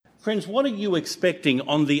Friends, what are you expecting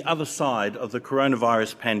on the other side of the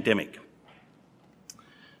coronavirus pandemic?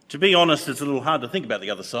 To be honest, it's a little hard to think about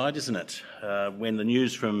the other side, isn't it? When the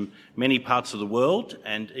news from many parts of the world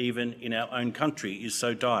and even in our own country is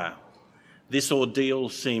so dire. This ordeal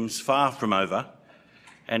seems far from over,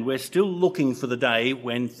 and we're still looking for the day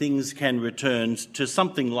when things can return to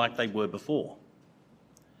something like they were before.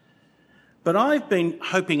 But I've been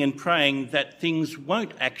hoping and praying that things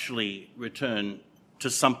won't actually return to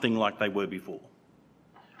something like they were before.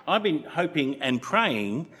 I've been hoping and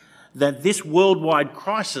praying that this worldwide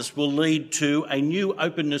crisis will lead to a new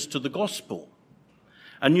openness to the gospel,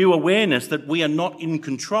 a new awareness that we are not in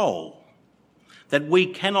control, that we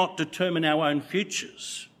cannot determine our own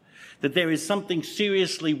futures, that there is something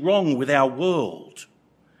seriously wrong with our world,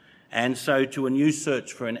 and so to a new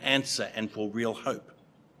search for an answer and for real hope.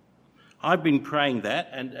 I've been praying that,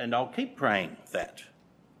 and I'll keep praying that.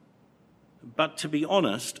 But to be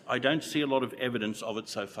honest, I don't see a lot of evidence of it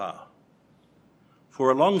so far. For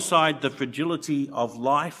alongside the fragility of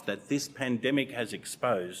life that this pandemic has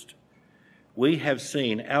exposed, we have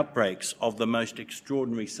seen outbreaks of the most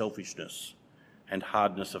extraordinary selfishness and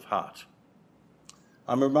hardness of heart.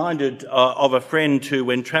 I'm reminded of a friend who,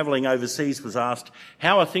 when travelling overseas, was asked,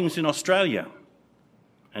 "How are things in Australia?"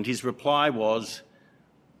 And his reply was,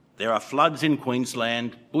 "There are floods in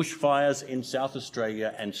Queensland, bushfires in South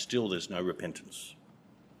Australia, and still there's no repentance."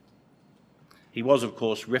 He was, of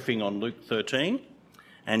course, riffing on Luke 13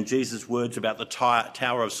 and Jesus' words about the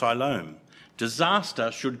Tower of Siloam.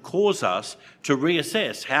 Disaster should cause us to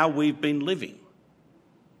reassess how we've been living.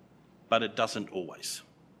 But it doesn't always.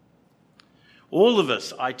 All of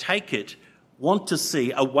us, I take it, want to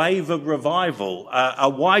see a wave of revival, a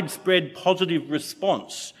widespread positive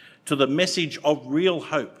response to the message of real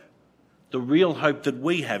hope, the real hope that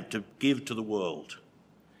we have to give to the world.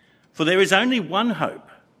 For there is only one hope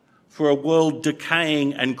for a world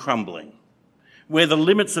decaying and crumbling, where the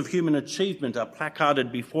limits of human achievement are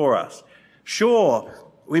placarded before us. Sure,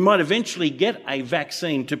 we might eventually get a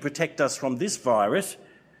vaccine to protect us from this virus,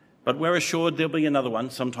 but we're assured there'll be another one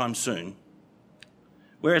sometime soon,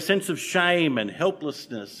 where a sense of shame and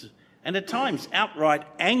helplessness, and at times outright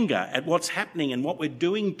anger at what's happening and what we're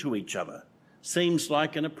doing to each other, seems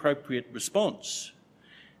like an appropriate response.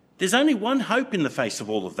 There's only one hope in the face of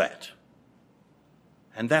all of that,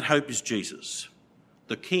 and that hope is Jesus,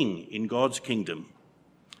 the King in God's kingdom,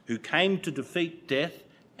 who came to defeat death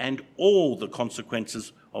and all the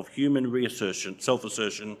consequences of human reassertion,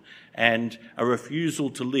 self-assertion, and a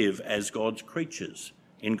refusal to live as God's creatures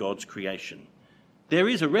in God's creation. There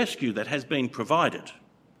is a rescue that has been provided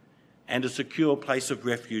and a secure place of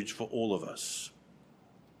refuge for all of us.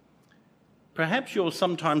 Perhaps you're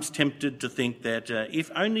sometimes tempted to think that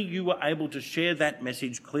if only you were able to share that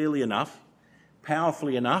message clearly enough,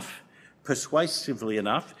 powerfully enough, persuasively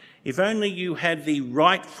enough, if only you had the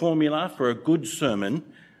right formula for a good sermon,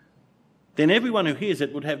 then everyone who hears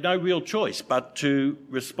it would have no real choice but to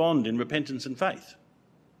respond in repentance and faith.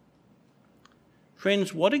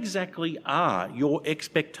 Friends, what exactly are your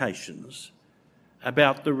expectations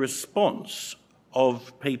about the response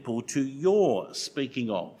of people to your speaking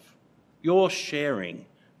of, your sharing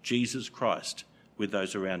Jesus Christ with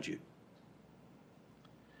those around you?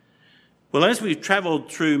 Well, as we've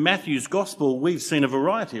travelled through Matthew's Gospel, we've seen a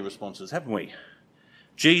variety of responses, haven't we?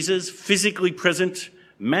 Jesus, physically present,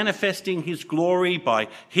 manifesting his glory by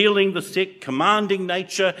healing the sick, commanding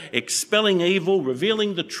nature, expelling evil,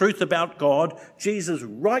 revealing the truth about God. Jesus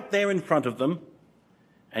right there in front of them.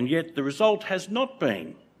 And yet the result has not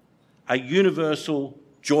been a universal,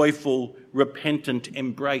 joyful, repentant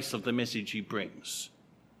embrace of the message he brings.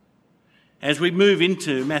 As we move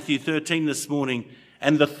into Matthew 13 this morning,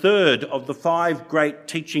 and the third of the 5 great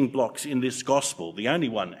teaching blocks in this gospel, the only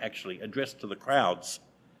one actually addressed to the crowds,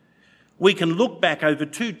 we can look back over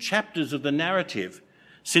 2 chapters of the narrative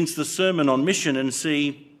since the Sermon on Mission and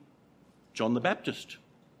see John the Baptist,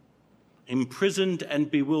 imprisoned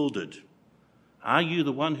and bewildered. Are you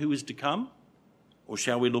the one who is to come, or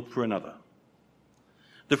shall we look for another?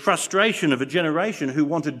 The frustration of a generation who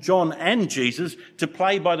wanted John and Jesus to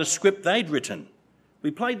play by the script they'd written. We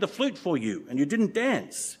played the flute for you and you didn't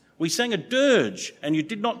dance. We sang a dirge and you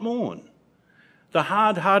did not mourn. The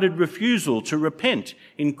hard-hearted refusal to repent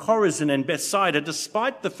in Chorazin and Bethsaida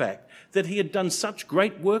despite the fact that he had done such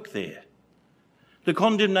great work there. The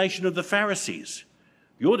condemnation of the Pharisees.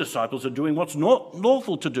 Your disciples are doing what's not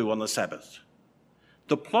lawful to do on the Sabbath.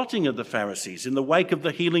 The plotting of the Pharisees in the wake of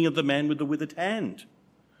the healing of the man with the withered hand.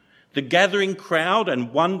 The gathering crowd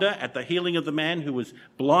and wonder at the healing of the man who was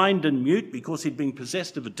blind and mute because he'd been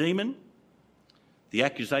possessed of a demon. The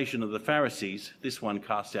accusation of the Pharisees, this one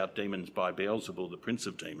casts out demons by Beelzebul, the prince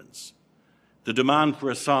of demons. The demand for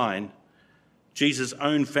a sign, Jesus'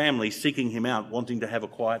 own family seeking him out, wanting to have a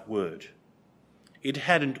quiet word. It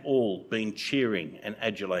hadn't all been cheering and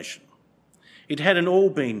adulation. It hadn't all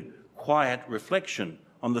been quiet reflection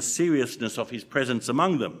on the seriousness of his presence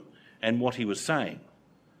among them and what he was saying.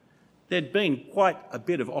 There'd been quite a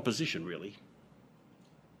bit of opposition, really,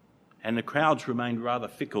 and the crowds remained rather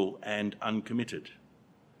fickle and uncommitted.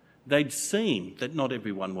 They'd seen that not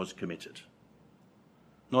everyone was committed.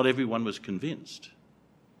 Not everyone was convinced.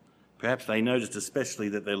 Perhaps they noticed especially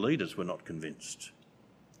that their leaders were not convinced.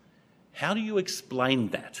 How do you explain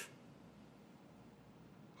that?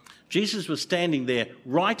 Jesus was standing there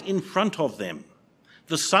right in front of them,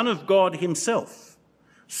 the Son of God himself,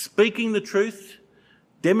 speaking the truth,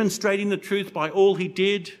 demonstrating the truth by all he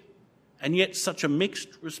did, and yet such a mixed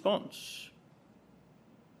response.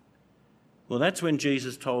 Well, that's when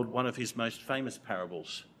Jesus told one of his most famous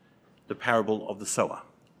parables, the parable of the sower,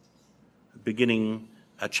 beginning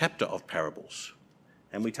a chapter of parables.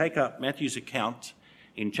 And we take up Matthew's account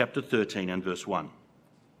in chapter 13 and verse 1.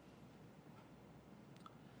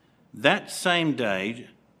 That same day,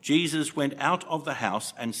 Jesus went out of the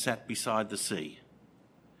house and sat beside the sea.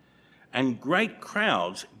 And great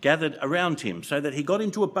crowds gathered around him, so that he got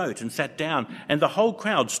into a boat and sat down, and the whole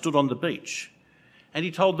crowd stood on the beach. And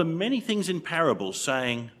he told them many things in parables,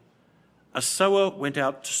 saying, "A sower went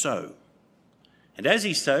out to sow. And as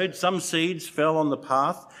he sowed, some seeds fell on the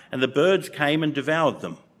path, and the birds came and devoured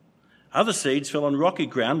them. Other seeds fell on rocky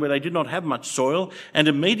ground where they did not have much soil, and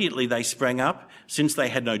immediately they sprang up, since they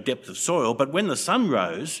had no depth of soil. But when the sun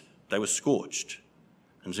rose, they were scorched,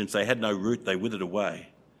 and since they had no root, they withered away.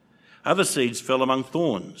 Other seeds fell among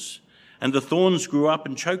thorns, and the thorns grew up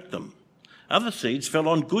and choked them. Other seeds fell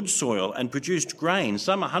on good soil and produced grain,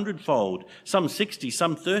 some 100-fold, some 60,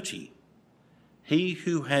 some 30. He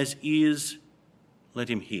who has ears, let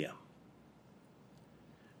him hear."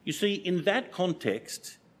 You see, in that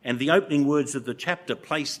context, and the opening words of the chapter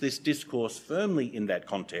place this discourse firmly in that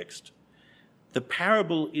context, the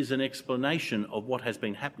parable is an explanation of what has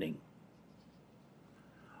been happening.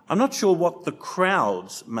 I'm not sure what the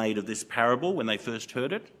crowds made of this parable when they first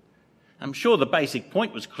heard it. I'm sure the basic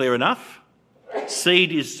point was clear enough.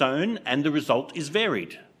 Seed is sown and the result is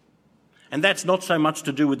varied. And that's not so much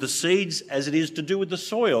to do with the seeds as it is to do with the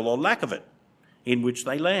soil or lack of it in which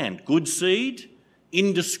they land. Good seed,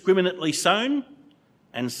 indiscriminately sown,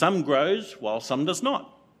 and some grows while some does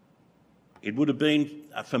not. It would have been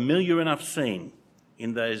a familiar enough scene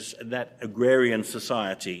in that agrarian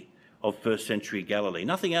society of first century Galilee.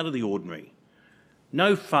 Nothing out of the ordinary.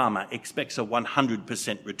 No farmer expects a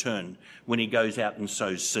 100% return when he goes out and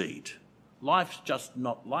sows seed. Life's just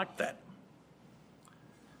not like that.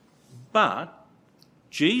 But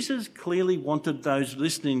Jesus clearly wanted those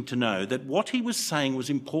listening to know that what he was saying was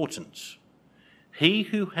important. He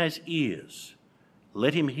who has ears,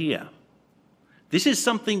 let him hear. This is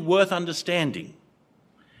something worth understanding.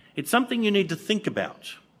 It's something you need to think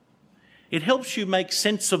about. It helps you make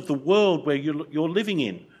sense of the world where you're living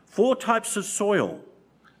in. 4 types of soil: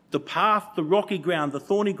 the path, the rocky ground, the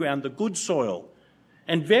thorny ground, the good soil,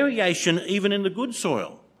 and variation even in the good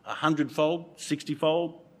soil, 100-fold,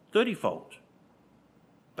 60-fold, 30-fold.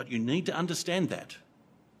 But you need to understand that.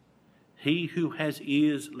 He who has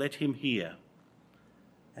ears, let him hear.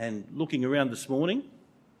 And looking around this morning,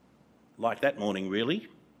 like that morning really,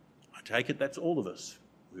 I take it that's all of us.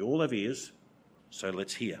 We all have ears, so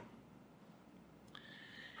let's hear.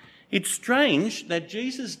 It's strange that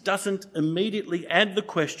Jesus doesn't immediately add the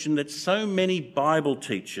question that so many Bible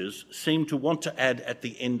teachers seem to want to add at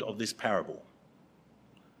the end of this parable.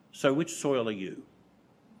 So which soil are you?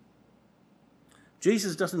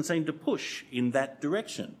 Jesus doesn't seem to push in that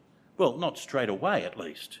direction. Well, not straight away at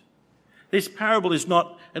least. This parable is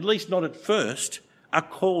not, at least not at first, a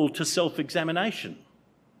call to self-examination.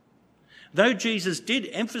 Though Jesus did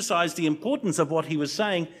emphasise the importance of what he was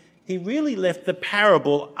saying, he really left the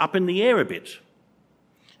parable up in the air a bit.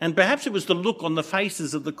 And perhaps it was the look on the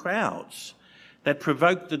faces of the crowds that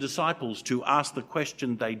provoked the disciples to ask the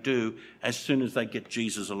question they do as soon as they get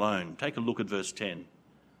Jesus alone. Take a look at verse 10.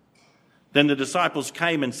 Then the disciples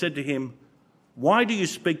came and said to him, "Why do you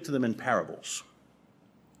speak to them in parables?"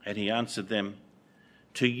 And he answered them,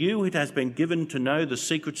 "To you it has been given to know the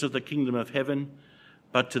secrets of the kingdom of heaven,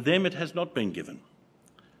 but to them it has not been given.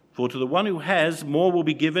 For to the one who has, more will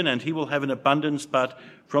be given, and he will have an abundance, but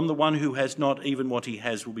from the one who has not, even what he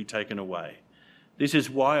has will be taken away. This is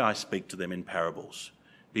why I speak to them in parables,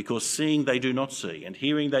 because seeing they do not see, and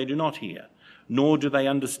hearing they do not hear, nor do they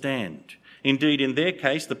understand. Indeed, in their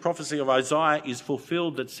case, the prophecy of Isaiah is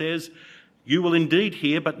fulfilled that says, "You will indeed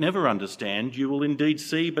hear but never understand, you will indeed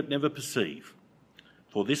see but never perceive.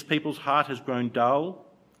 For this people's heart has grown dull,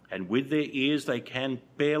 and with their ears they can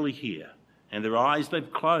barely hear, and their eyes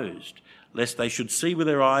they've closed, lest they should see with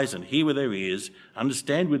their eyes and hear with their ears,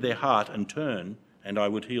 understand with their heart and turn, and I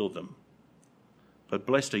would heal them. But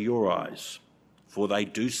blessed are your eyes, for they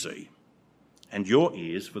do see, and your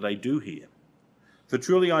ears, for they do hear. For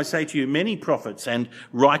truly I say to you, many prophets and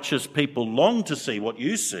righteous people longed to see what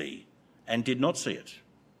you see and did not see it,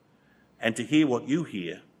 and to hear what you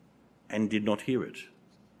hear and did not hear it."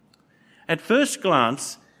 At first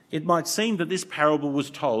glance, it might seem that this parable was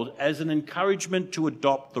told as an encouragement to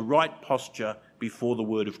adopt the right posture before the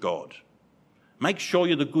Word of God. Make sure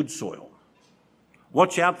you're the good soil.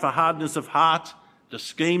 Watch out for hardness of heart, the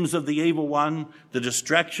schemes of the evil one, the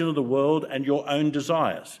distraction of the world, and your own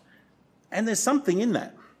desires. And there's something in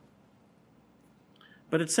that.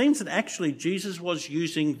 But it seems that actually Jesus was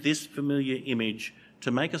using this familiar image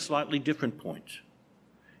to make a slightly different point.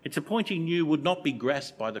 It's a point he knew would not be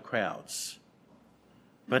grasped by the crowds,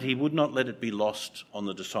 but he would not let it be lost on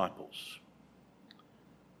the disciples.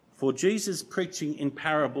 For Jesus' preaching in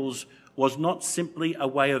parables was not simply a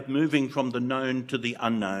way of moving from the known to the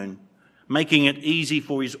unknown, making it easy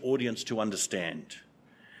for his audience to understand.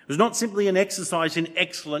 It was not simply an exercise in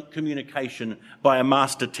excellent communication by a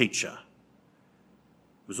master teacher.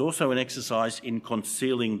 It was also an exercise in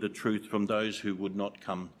concealing the truth from those who would not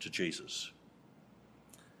come to Jesus.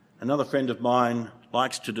 Another friend of mine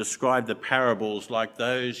likes to describe the parables like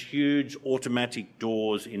those huge automatic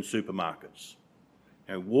doors in supermarkets.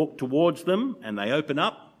 You know, walk towards them and they open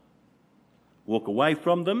up, walk away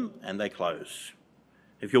from them and they close.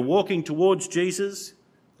 If you're walking towards Jesus,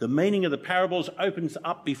 the meaning of the parables opens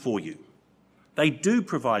up before you. They do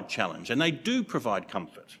provide challenge and they do provide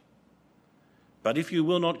comfort. But if you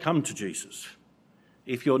will not come to Jesus,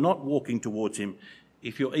 if you're not walking towards him,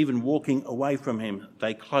 if you're even walking away from him,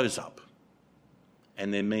 they close up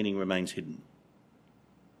and their meaning remains hidden.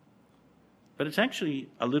 But it's actually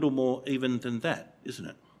a little more even than that, isn't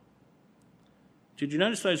it? Did you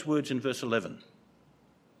notice those words in verse 11?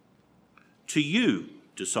 To you,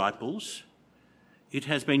 disciples, it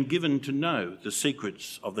has been given to know the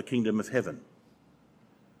secrets of the kingdom of heaven.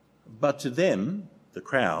 But to them, the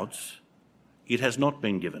crowds, it has not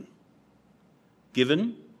been given.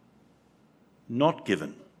 Given, not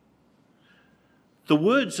given. The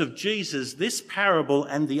words of Jesus, this parable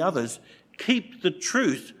and the others, keep the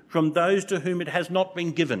truth from those to whom it has not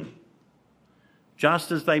been given,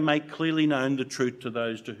 just as they make clearly known the truth to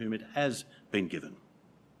those to whom it has been given.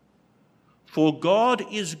 For God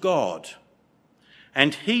is God,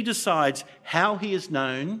 and he decides how he is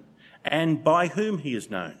known and by whom he is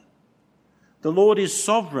known. The Lord is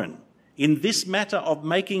sovereign in this matter of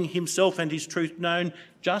making himself and his truth known,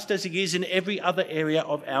 just as he is in every other area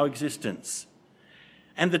of our existence.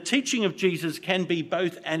 And the teaching of Jesus can be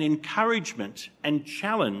both an encouragement and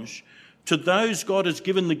challenge to those God has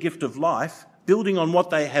given the gift of life, building on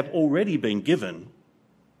what they have already been given,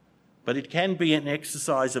 but it can be an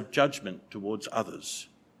exercise of judgment towards others.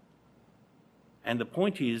 And the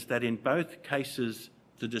point is that in both cases,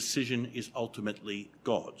 the decision is ultimately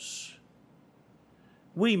God's.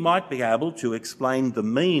 We might be able to explain the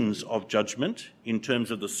means of judgment in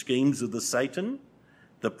terms of the schemes of the Satan,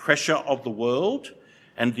 the pressure of the world,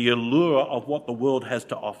 and the allure of what the world has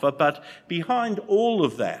to offer. But behind all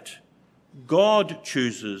of that, God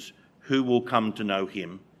chooses who will come to know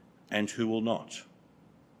him and who will not.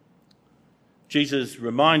 Jesus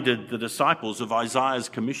reminded the disciples of Isaiah's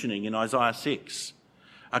commissioning in Isaiah 6,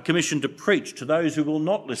 a commission to preach to those who will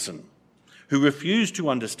not listen, who refuse to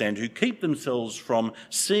understand, who keep themselves from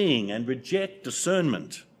seeing and reject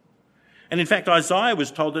discernment. And in fact, Isaiah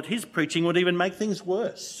was told that his preaching would even make things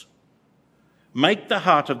worse. Make the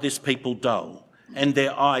heart of this people dull and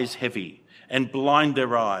their eyes heavy, and blind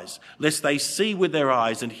their eyes, lest they see with their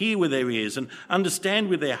eyes and hear with their ears and understand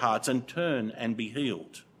with their hearts and turn and be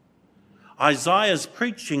healed. Isaiah's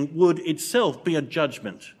preaching would itself be a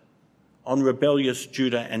judgment on rebellious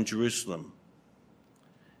Judah and Jerusalem.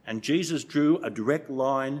 And Jesus drew a direct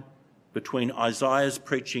line between Isaiah's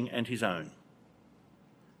preaching and his own.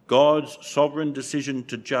 God's sovereign decision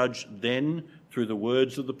to judge then through the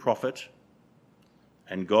words of the prophet,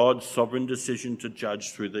 and God's sovereign decision to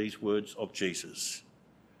judge through these words of Jesus.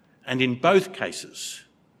 And in both cases,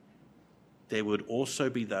 there would also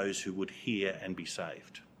be those who would hear and be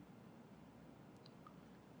saved.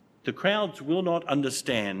 The crowds will not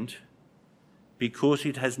understand because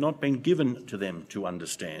it has not been given to them to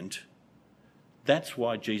understand. That's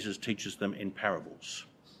why Jesus teaches them in parables.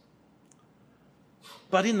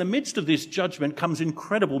 But in the midst of this judgment comes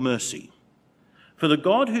incredible mercy. For the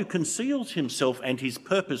God who conceals himself and his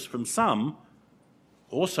purpose from some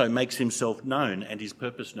also makes himself known and his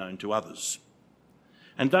purpose known to others.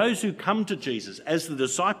 And those who come to Jesus, as the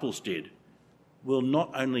disciples did, will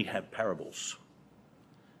not only have parables.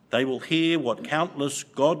 They will hear what countless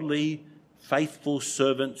godly, faithful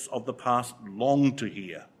servants of the past longed to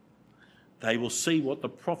hear. They will see what the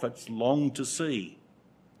prophets longed to see.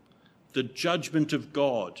 The judgment of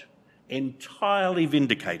God entirely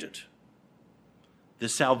vindicated. The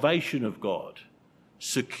salvation of God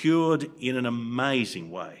secured in an amazing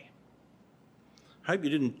way. I hope you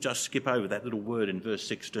didn't just skip over that little word in verse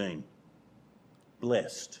 16.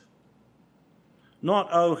 Blessed. Not,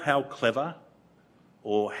 oh, how clever,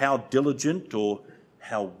 or how diligent, or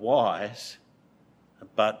how wise,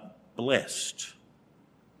 but blessed.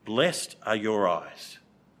 Blessed are your eyes,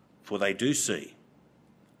 for they do see,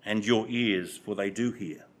 and your ears, for they do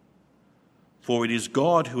hear. For it is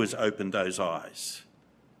God who has opened those eyes,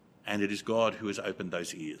 and it is God who has opened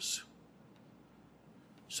those ears.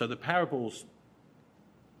 So the parables,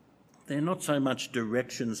 they're not so much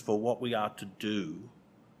directions for what we are to do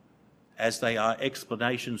as they are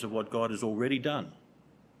explanations of what God has already done,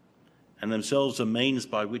 and themselves a means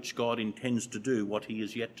by which God intends to do what he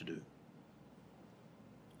is yet to do.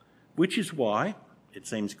 Which is why, it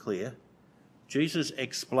seems clear, Jesus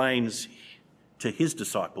explains to his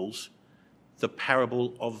disciples the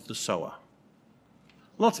parable of the sower.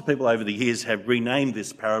 Lots of people over the years have renamed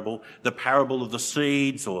this parable the parable of the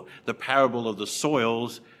seeds or the parable of the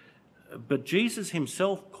soils, but Jesus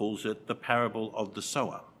himself calls it the parable of the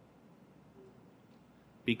sower.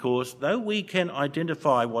 Because though we can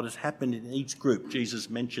identify what has happened in each group Jesus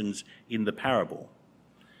mentions in the parable,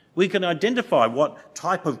 we can identify what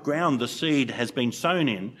type of ground the seed has been sown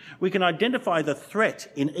in, we can identify the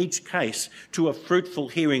threat in each case to a fruitful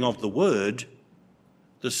hearing of the word,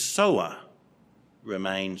 the sower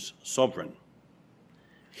remains sovereign.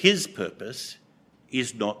 His purpose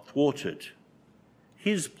is not thwarted.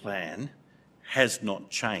 His plan has not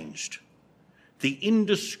changed. The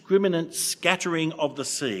indiscriminate scattering of the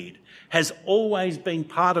seed has always been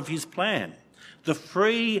part of his plan. The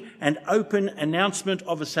free and open announcement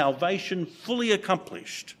of a salvation fully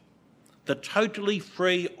accomplished. The totally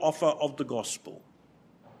free offer of the gospel.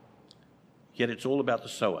 Yet it's all about the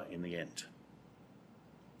sower in the end.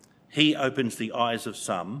 He opens the eyes of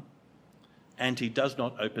some, and he does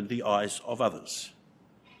not open the eyes of others.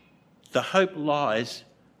 The hope lies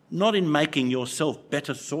not in making yourself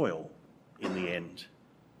better soil in the end.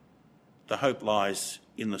 The hope lies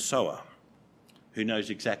in the sower, who knows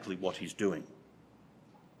exactly what he's doing.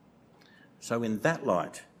 So in that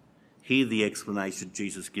light, hear the explanation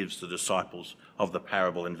Jesus gives the disciples of the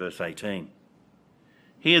parable in verse 18.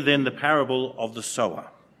 Hear then the parable of the sower.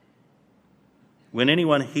 When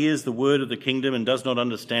anyone hears the word of the kingdom and does not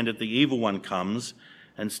understand it, the evil one comes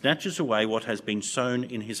and snatches away what has been sown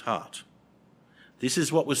in his heart. This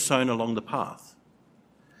is what was sown along the path.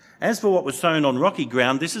 As for what was sown on rocky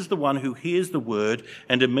ground, this is the one who hears the word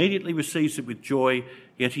and immediately receives it with joy,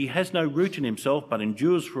 yet he has no root in himself, but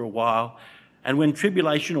endures for a while. And when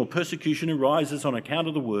tribulation or persecution arises on account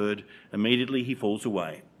of the word, immediately he falls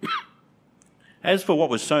away. As for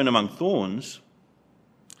what was sown among thorns,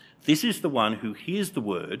 this is the one who hears the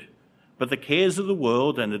word, but the cares of the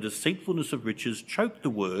world and the deceitfulness of riches choke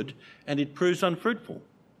the word, and it proves unfruitful.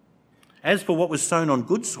 As for what was sown on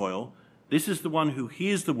good soil, this is the one who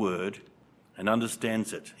hears the word and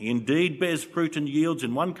understands it. He indeed bears fruit and yields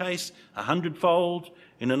in one case 100-fold,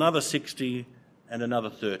 in another 60, and another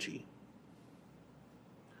 30.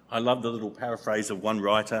 I love the little paraphrase of one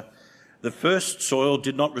writer. The first soil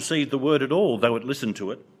did not receive the word at all, though it listened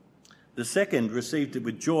to it. The second received it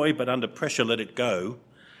with joy, but under pressure let it go.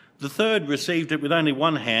 The third received it with only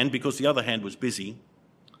one hand, because the other hand was busy.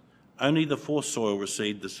 Only the fourth soil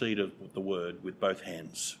received the seed of the word with both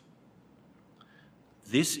hands.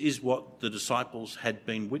 This is what the disciples had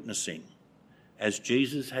been witnessing as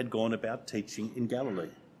Jesus had gone about teaching in Galilee.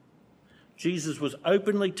 Jesus was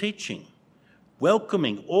openly teaching,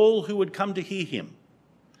 welcoming all who would come to hear him.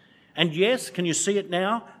 And yes, can you see it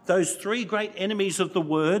now? Those three great enemies of the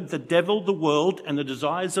word, the devil, the world, and the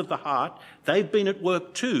desires of the heart, they've been at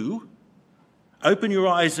work too. Open your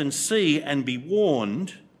eyes and see and be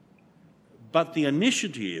warned. But the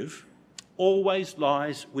initiative always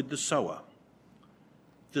lies with the sower.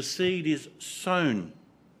 The seed is sown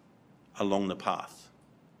along the path.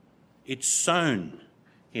 It's sown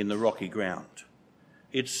in the rocky ground.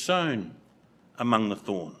 It's sown among the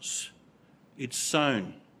thorns. It's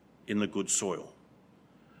sown in the good soil.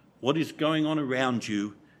 What is going on around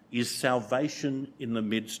you is salvation in the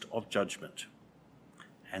midst of judgment.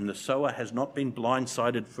 And the sower has not been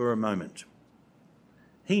blindsided for a moment.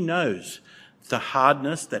 He knows the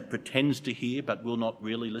hardness that pretends to hear but will not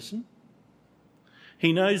really listen.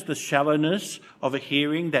 He knows the shallowness of a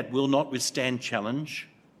hearing that will not withstand challenge.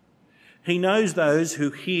 He knows those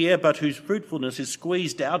who hear but whose fruitfulness is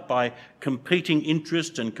squeezed out by competing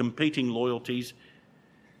interests and competing loyalties.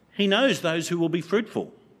 He knows those who will be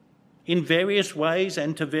fruitful in various ways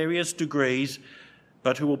and to various degrees,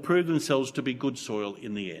 but who will prove themselves to be good soil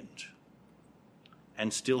in the end.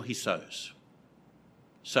 And still he sows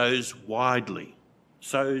widely,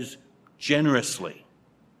 sows generously,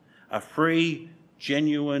 a free,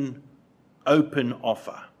 genuine, open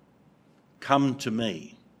offer. Come to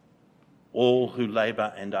me, all who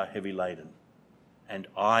labour and are heavy laden, and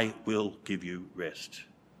I will give you rest.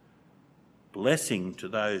 Blessing to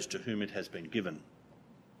those to whom it has been given,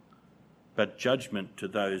 but judgment to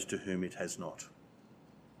those to whom it has not.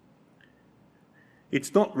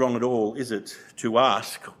 It's not wrong at all, is it, to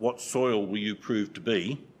ask, what soil will you prove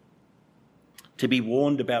to be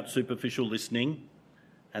warned about superficial listening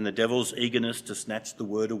and the devil's eagerness to snatch the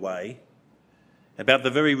word away, about the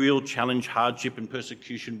very real challenge hardship and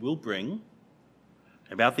persecution will bring,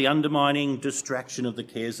 about the undermining distraction of the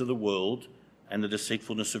cares of the world and the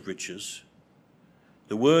deceitfulness of riches.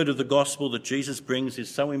 The word of the gospel that Jesus brings is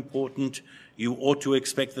so important, you ought to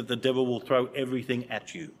expect that the devil will throw everything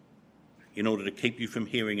at you in order to keep you from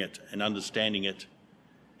hearing it and understanding it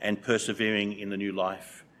and persevering in the new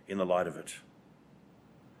life in the light of it.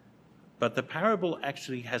 But the parable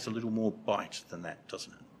actually has a little more bite than that,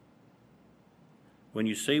 doesn't it? When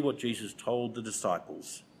you see what Jesus told the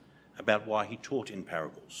disciples about why he taught in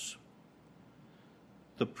parables.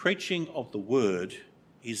 The preaching of the word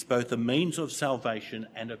is both a means of salvation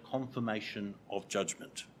and a confirmation of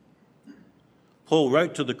judgment. Paul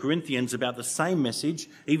wrote to the Corinthians about the same message,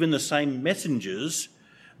 even the same messengers,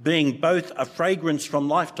 being both a fragrance from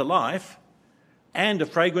life to life and a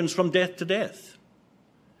fragrance from death to death.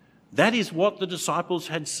 That is what the disciples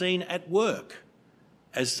had seen at work.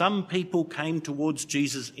 As some people came towards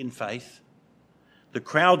Jesus in faith, the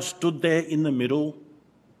crowd stood there in the middle,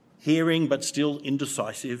 hearing but still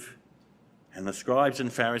indecisive, and the scribes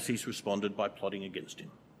and Pharisees responded by plotting against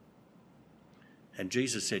him. And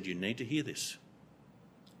Jesus said, you need to hear this.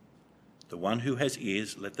 The one who has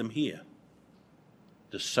ears, let them hear.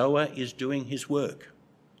 The sower is doing his work.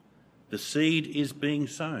 The seed is being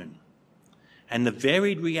sown. And the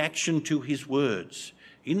varied reaction to his words,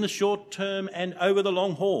 in the short term and over the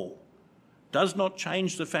long haul, does not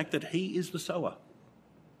change the fact that he is the sower,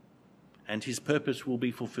 and his purpose will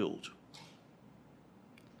be fulfilled.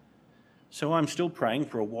 So I'm still praying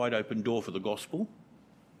for a wide open door for the gospel.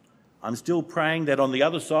 I'm still praying that on the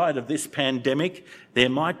other side of this pandemic, there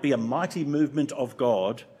might be a mighty movement of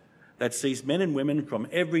God that sees men and women from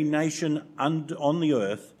every nation on the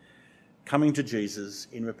earth coming to Jesus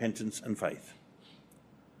in repentance and faith.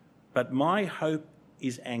 But my hope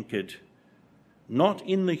is anchored not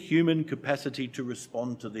in the human capacity to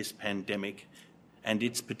respond to this pandemic and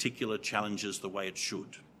its particular challenges the way it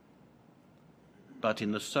should, but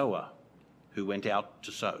in the sower who went out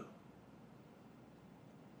to sow.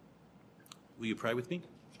 Will you pray with me?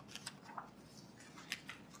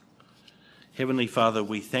 Heavenly Father,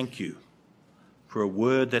 we thank you for a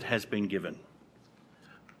word that has been given,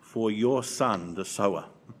 for your Son, the sower,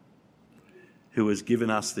 who has given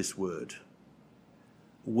us this word.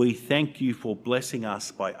 We thank you for blessing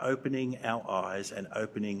us by opening our eyes and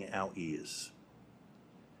opening our ears.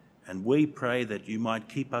 And we pray that you might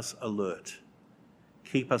keep us alert,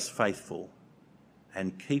 keep us faithful,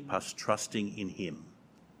 and keep us trusting in him.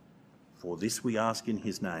 For this we ask in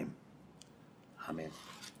his name. Amen.